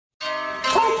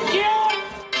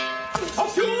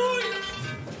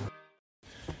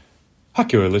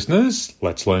Hakkiyoi listeners,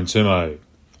 let's learn sumo.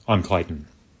 I'm Clayton.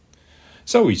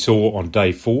 So we saw on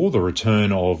day 4 the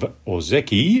return of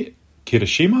Ozeki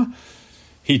Kirishima.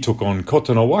 He took on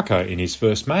Kotonowaka in his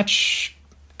first match.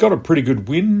 Got a pretty good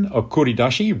win,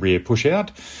 Okuridashi, rear push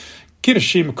out.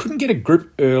 Kirishima couldn't get a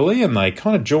grip early and they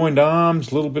kind of joined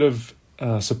arms, a little bit of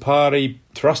Sapari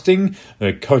thrusting.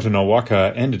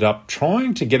 Kotonowaka ended up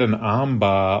trying to get an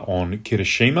armbar on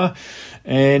Kirishima,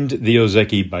 and the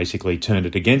Ozeki basically turned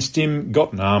it against him,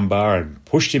 got an armbar and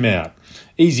pushed him out.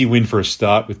 Easy win for a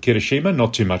start with Kirishima,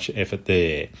 not too much effort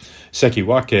there.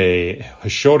 Sekiwake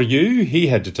Hoshoryu, he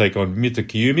had to take on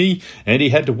Mitakayumi, and he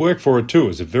had to work for it too. It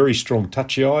was a very strong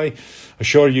tachiai.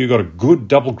 Hoshoryu got a good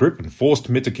double grip and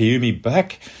forced Mitakayumi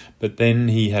back, but then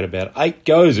he had about 8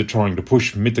 goes at trying to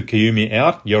push Mitakayumi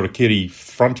out, Yorikiri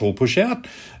frontal push out,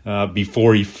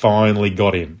 before he finally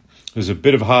got him. It was a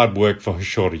bit of hard work for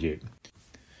Hoshoryu.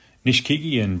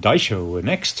 Nishikigi and Daisho were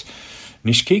next.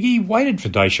 Nishikigi waited for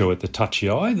Daisho at the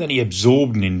tachiai, then he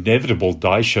absorbed an inevitable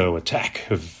Daisho attack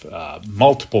of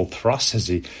multiple thrusts as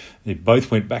they both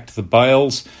went back to the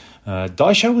bales.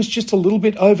 Daisho was just a little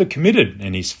bit overcommitted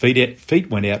and his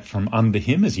feet went out from under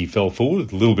him as he fell forward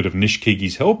with a little bit of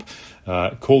Nishikigi's help.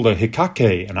 Called a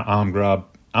hikake, an arm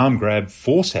grab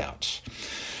force out.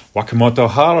 Wakamoto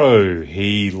Haro,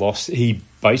 he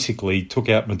basically took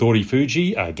out Midori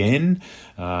Fuji again.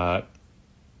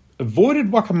 Avoided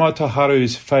Wakamoto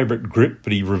Haru's favourite grip,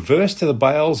 but he reversed to the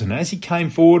bales, and as he came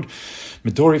forward,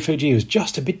 Midori Fuji was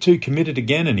just a bit too committed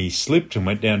again, and he slipped and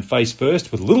went down face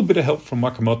first with a little bit of help from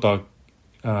Wakamoto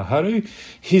Haru.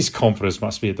 His confidence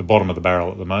must be at the bottom of the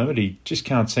barrel at the moment. He just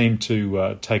can't seem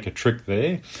to take a trick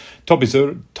there.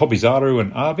 Tobizaru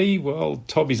and Abi, well,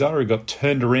 Tobizaru got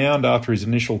turned around after his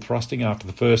initial thrusting after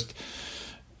the first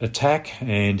attack,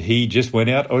 and he just went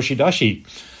out Oshidashi.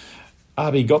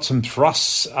 Abi got some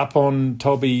thrusts up on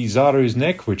Tobizaru's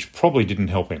neck, which probably didn't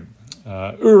help him.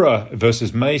 Ura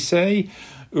versus Meisei.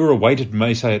 Ura waited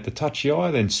Meisei at the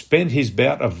tachiai, then spent his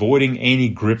bout avoiding any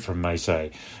grip from Meisei.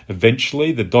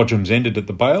 Eventually, the dodgems ended at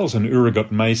the bales, and Ura got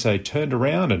Meisei turned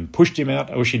around and pushed him out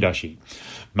Oshidashi.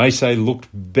 Meisei looked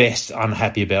best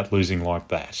unhappy about losing like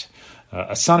that.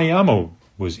 Asaniyama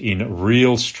was in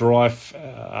real strife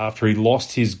after he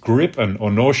lost his grip, and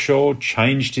Onosho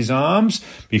changed his arms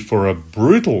before a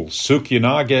brutal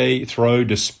Tsukinage throw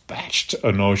dispatched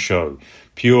Onosho.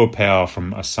 Pure power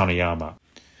from Asaniyama.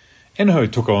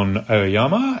 Enho took on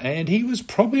Aoyama, and he was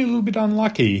probably a little bit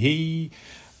unlucky. He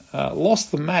lost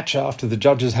the match after the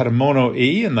judges had a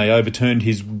mono-e and they overturned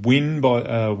his win,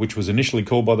 which was initially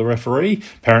called by the referee.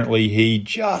 Apparently he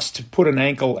just put an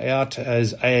ankle out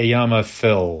as Aoyama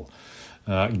fell.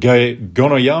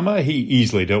 Gonoyama, he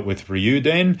easily dealt with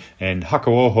Ryuden, and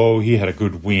Hakuoho, he had a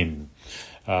good win.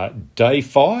 Day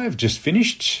 5 just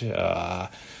finished.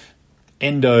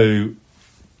 Endo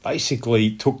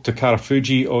basically took Takara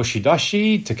Fuji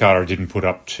Oshidashi. Takara didn't put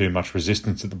up too much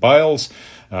resistance at the bales.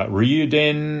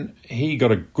 Ryuden, he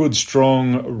got a good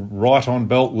strong right on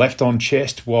belt, left on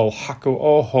chest, while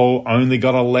Hakuoho only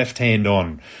got a left hand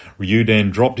on.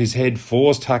 Ryuden dropped his head,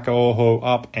 forced Hakuoho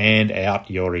up and out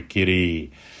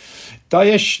Yorikiri.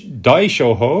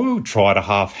 Daishoho tried a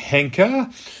half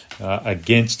henka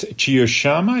against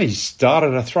Chiyoshima. He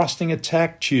started a thrusting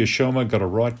attack. Chiyoshima got a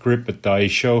right grip, but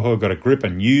Daishoho got a grip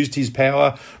and used his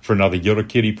power for another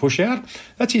Yorikiri push-out.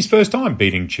 That's his first time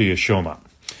beating Chiyoshima.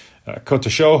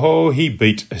 Kotoshoho, he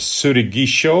beat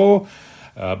Surigisho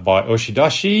by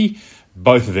Oshidashi.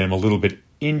 Both of them a little bit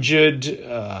injured.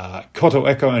 Koto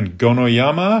Eko and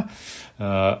Gonoyama.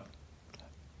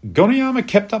 Gonoyama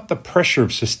kept up the pressure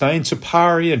of sustained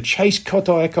Supari and chased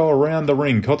Koto Eko around the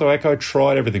ring. Koto Eko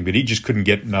tried everything, but he just couldn't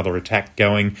get another attack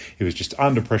going. He was just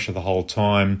under pressure the whole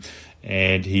time.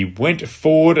 And he went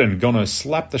forward and Gono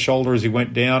slapped the shoulder as he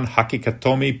went down.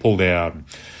 Hakikatomi pulled down.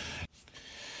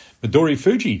 Midori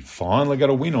Fuji finally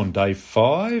got a win on day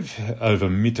 5 over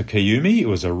Mitakayumi. It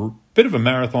was a bit of a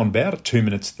marathon bout at 2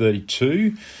 minutes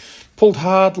 32. Pulled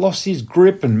hard, lost his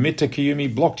grip, and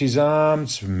Mitakayumi blocked his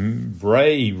arms.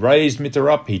 Ray raised Mita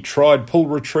up. He tried pull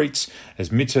retreats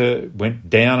as Mita went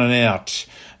down and out.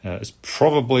 It's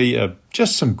probably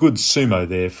just some good sumo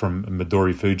there from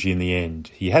Midori Fuji in the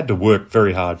end. He had to work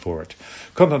very hard for it.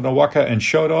 Kotonowaka and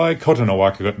Shodai.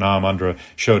 Kotonowaka got an arm under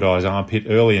Shodai's armpit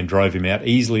early and drove him out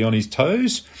easily on his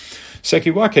toes.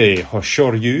 Sekiwake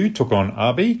Hoshoryu took on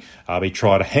Abi. Abi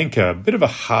tried a henka, a bit of a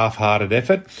half-hearted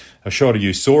effort.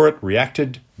 Hoshoryu saw it,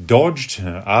 reacted, dodged.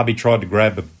 Abi tried to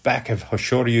grab the back of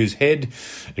Hoshoryu's head.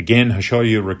 Again,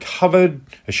 Hoshoryu recovered.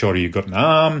 Hoshoryu got an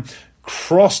arm,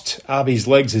 crossed Abi's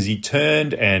legs as he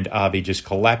turned, and Abi just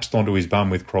collapsed onto his bum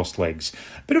with crossed legs.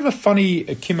 Bit of a funny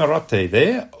kimarate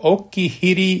there.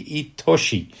 Okihiri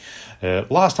Itoshi.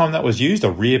 Last time that was used, a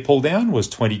rear pull down, was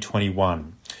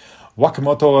 2021.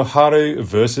 Wakamoto Haru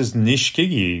versus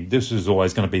Nishikigi. This is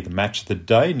always going to be the match of the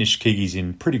day. Nishikigi's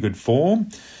in pretty good form.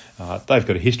 They've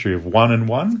got a history of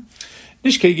 1-1.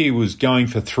 Nishikigi was going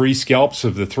for 3 scalps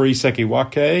of the 3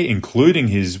 sekiwake, including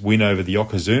his win over the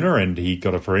Yokozuna, and he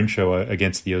got a Ferensho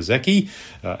against the Ozeki,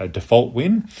 a default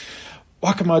win.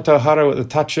 Wakamoto Haru at the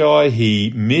Tachioi,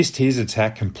 he missed his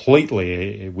attack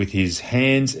completely with his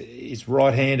hands, his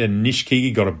right hand, and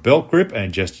Nishikigi got a belt grip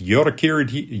and just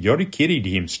yorikiri'd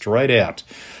him straight out.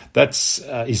 That's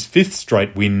his 5th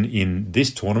straight win in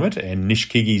this tournament, and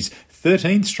Nishikigi's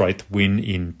 13th straight win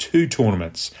in 2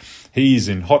 tournaments. He's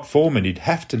in hot form, and he'd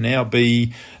have to now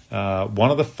be one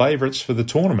of the favourites for the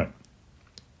tournament.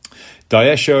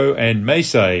 Daisho and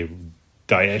Meisei.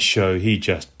 Daisho, he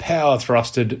just power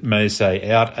thrusted Meisei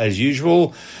out as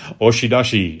usual.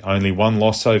 Oshidashi, only 1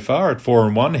 loss so far at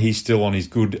 4-1. He's still on his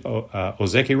good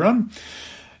Ozeki run.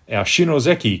 Our Shin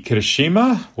Ozeki,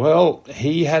 Kirishima, well,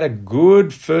 he had a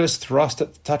good first thrust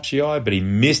at the Tachioi, but he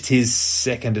missed his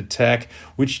second attack,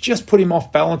 which just put him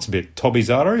off balance a bit.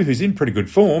 Tobizaru, who's in pretty good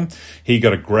form, he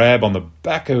got a grab on the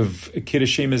back of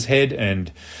Kirishima's head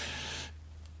and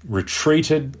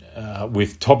retreated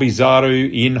with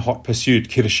Tobizaru in hot pursuit.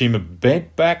 Kirishima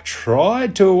bent back,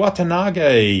 tried to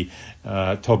Watanage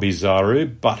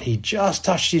Tobizaru, but he just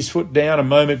touched his foot down a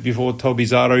moment before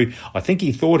Tobizaru. I think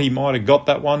he thought he might have got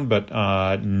that one, but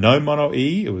no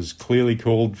mono-e. It was clearly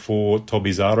called for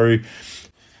Tobizaru,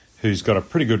 who's got a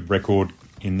pretty good record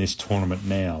in this tournament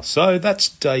now. So that's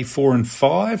day 4 and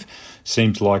 5.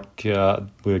 Seems like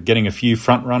we're getting a few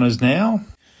front runners now.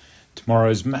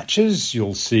 Tomorrow's matches,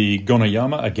 you'll see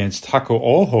Gonoyama against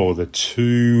Hakkiyoi, the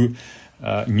 2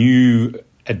 new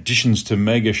additions to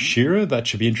Mega Shira. That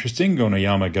should be interesting.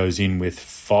 Gonoyama goes in with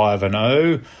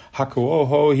 5-0.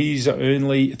 Hakkiyoi, he's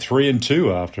only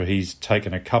 3-2 after he's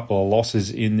taken a couple of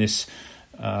losses in this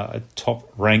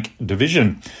top rank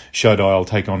division. Shodai will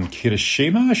take on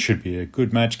Kirishima. Should be a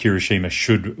good match. Kirishima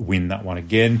should win that one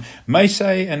again.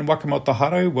 Meisei and Wakamoto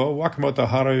Haru. Well, Wakamoto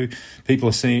Haru, people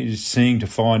are seeing to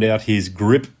find out his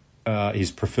grip,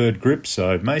 his preferred grip.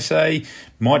 So Meisei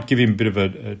might give him a bit of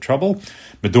a trouble.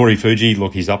 Midori Fuji,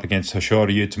 look, he's up against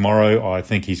Hoshoryu tomorrow. I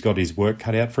think he's got his work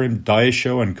cut out for him.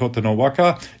 Daisho and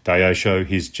Kotonowaka.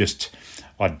 Daisho,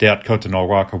 I doubt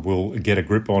Kotonowaka will get a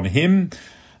grip on him.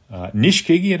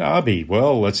 Nishikigi and Abi.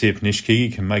 Well, let's see if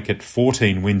Nishikigi can make it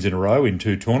 14 wins in a row in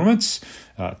 2 tournaments.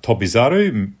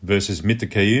 Tobizaru versus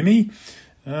Mitakayumi.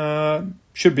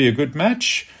 Should be a good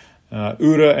match.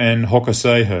 Ura and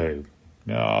Hokuseiho.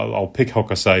 I'll pick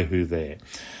Hokuseiho there.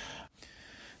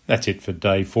 That's it for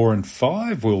day 4 and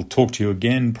 5. We'll talk to you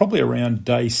again probably around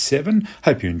day 7.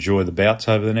 Hope you enjoy the bouts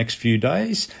over the next few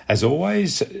days. As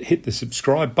always, hit the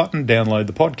subscribe button, download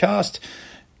the podcast,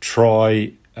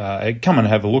 come and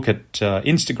have a look at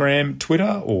Instagram,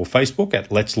 Twitter or Facebook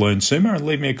at Let's Learn Sumo and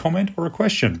leave me a comment or a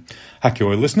question.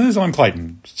 Hakkiyoi listeners, I'm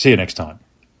Clayton. See you next time.